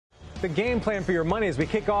the game plan for your money as we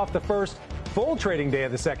kick off the first full trading day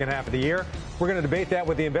of the second half of the year. We're going to debate that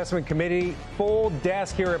with the investment committee. Full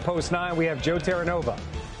desk here at Post 9. We have Joe Terranova,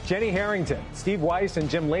 Jenny Harrington, Steve Weiss, and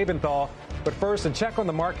Jim Lebenthal. But first, a check on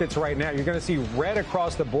the markets right now. You're going to see red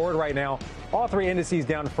across the board right now. All three indices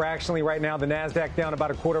down fractionally right now. The NASDAQ down about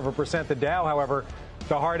 0.25%. The Dow, however,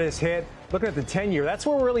 the hardest hit. Looking at the 10-year, that's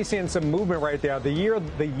where we're really seeing some movement right there. The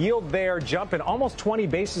yield there jumping almost 20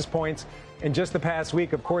 basis points in just the past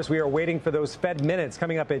week. Of course, we are waiting for those Fed minutes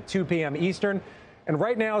coming up at 2 p.m. Eastern. And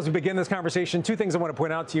right now, as we begin this conversation, two things I want to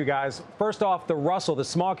point out to you guys. First off, the Russell, the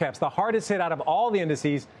small caps, the hardest hit out of all the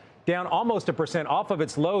indices, down almost 1% off of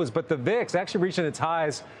its lows, but the VIX actually reaching its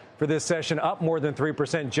highs for this session, up more than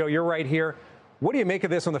 3%. Joe, you're right here. What do you make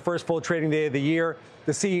of this on the first full trading day of the year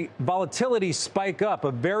to see volatility spike up,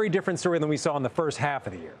 a very different story than we saw in the first half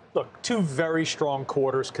of the year? Look, two very strong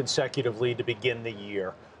quarters consecutively to begin the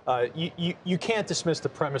year. You can't dismiss the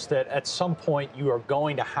premise that at some point you are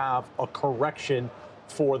going to have a correction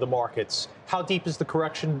for the markets. How deep is the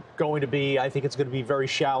correction going to be? I think it's going to be very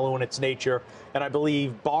shallow in its nature. And I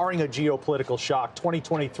believe, barring a geopolitical shock,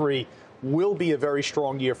 2023 will be a very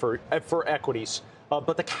strong year for equities.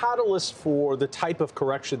 But the catalyst for the type of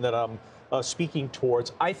correction that I'm speaking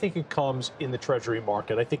towards, I think it comes in the Treasury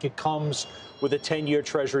market. I think it comes with a 10-year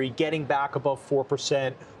Treasury getting back above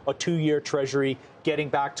 4%, a 2-year Treasury getting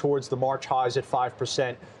back towards the March highs at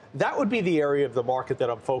 5%. That would be the area of the market that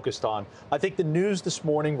I'm focused on. I think the news this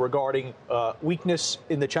morning regarding weakness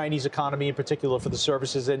in the Chinese economy, in particular for the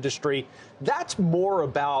services industry, that's more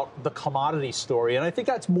about the commodity story. And I think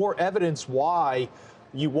that's more evidence why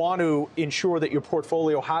you want to ensure that your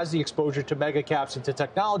portfolio has the exposure to mega caps and to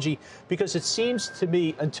technology, because it seems to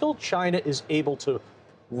me until China is able to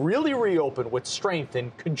really reopen with strength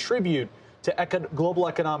and contribute to global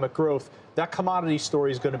economic growth, that commodity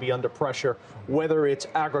story is going to be under pressure, whether it's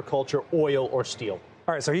agriculture, oil, or steel.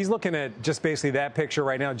 All right, so he's looking at just basically that picture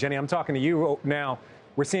right now. Jenny, I'm talking to you now.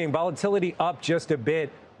 We're seeing volatility up just a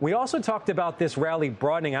bit. We also talked about this rally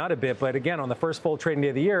broadening out a bit, but again, on the first full trading day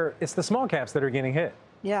of the year, it's the small caps that are getting hit.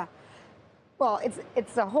 Yeah. Well,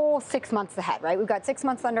 it's a whole 6 months ahead, right? We've got 6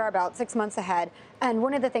 months under our belt, 6 months ahead. And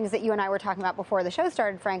one of the things that you and I were talking about before the show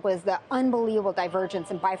started, Frank, was the unbelievable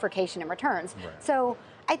divergence and bifurcation in returns. Right. So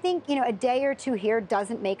I think, a day or two here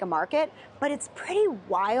doesn't make a market, but it's pretty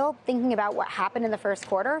wild thinking about what happened in the first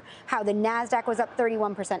quarter, how the NASDAQ was up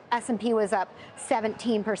 31%, S&P was up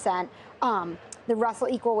 17%, the Russell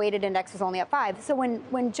Equal Weighted Index was only up 5%. So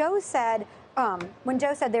when Joe said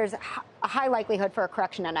there's a high likelihood for a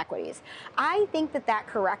correction on equities, I think that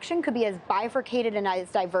correction could be as bifurcated and as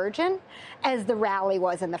divergent as the rally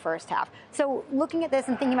was in the first half. So looking at this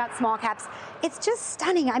and thinking about small caps, it's just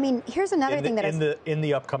stunning. I mean, here's another thing that in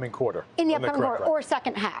the upcoming quarter. In the upcoming quarter or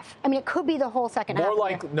second half. I mean, it could be the whole second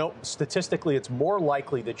half. No, statistically, it's more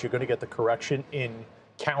likely that you're going to get the correction in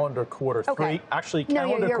calendar quarter 3. Okay. Actually,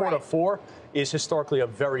 calendar quarter 4 is historically a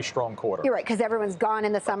very strong quarter. You're right, because everyone's gone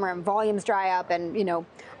in the summer and volumes dry up and,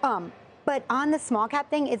 but on the small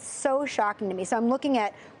cap thing, it's so shocking to me. So I'm looking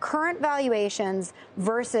at current valuations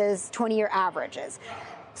versus 20-year averages.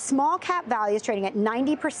 Small cap value is trading at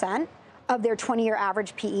 90% of their 20-year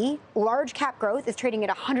average PE. Large cap growth is trading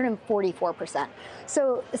at 144%.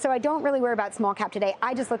 So I don't really worry about small cap today.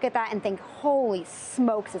 I just look at that and think, holy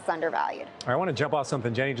smokes, it's undervalued. All right, I want to jump off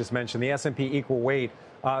something Jenny just mentioned, the S&P equal weight.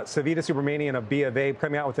 Savita Subramanian of B of A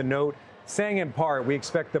coming out with a note saying in part, we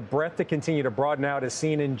expect the breadth to continue to broaden out as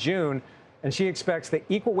seen in June, and she expects the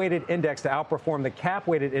equal weighted index to outperform the cap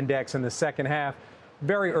weighted index in the second half,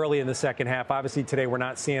 very early in the second half. Obviously, today we're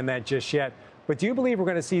not seeing that just yet. But do you believe we're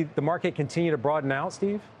going to see the market continue to broaden out,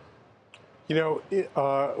 Steve?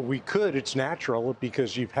 We could. It's natural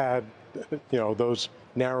because you've had, those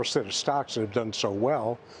narrow set of stocks that have done so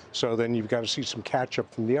well. So then you've got to see some catch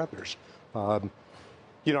up from the others.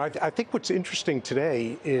 I think what's interesting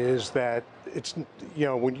today is that it's,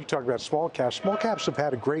 when you talk about small caps have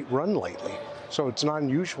had a great run lately. So it's not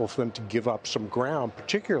unusual for them to give up some ground,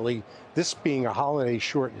 particularly this being a holiday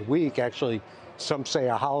shortened week. Actually, some say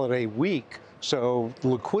a holiday week. So the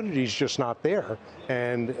liquidity is just not there,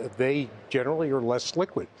 and they generally are less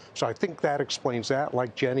liquid. So I think that explains that.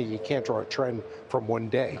 Like Jenny, you can't draw a trend from one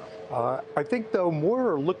day. I think, though,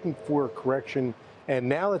 more are looking for a correction. And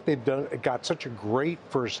now that they've got such a great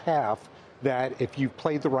first half, that if you've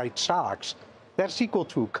played the right stocks, that's equal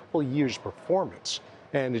to a couple of years' performance.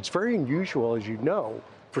 And it's very unusual, as you know,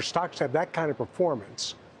 for stocks to have that kind of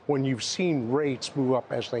performance when you've seen rates move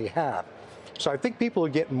up as they have. So I think people are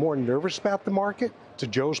getting more nervous about the market. To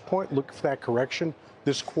Joe's point, look for that correction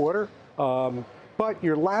this quarter. But but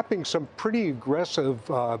you're lapping some pretty aggressive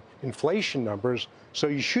inflation numbers, so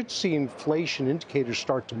you should see inflation indicators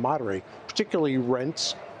start to moderate, particularly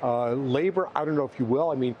rents, labor. I don't know if you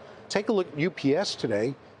will. I mean, take a look at UPS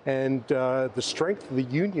today, and the strength of the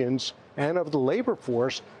unions and of the labor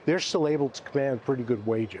force, they're still able to command pretty good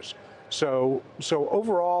wages. So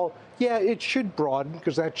overall, yeah, it should broaden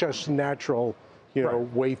because that's just natural,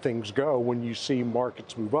 way things go when you see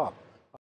markets move up.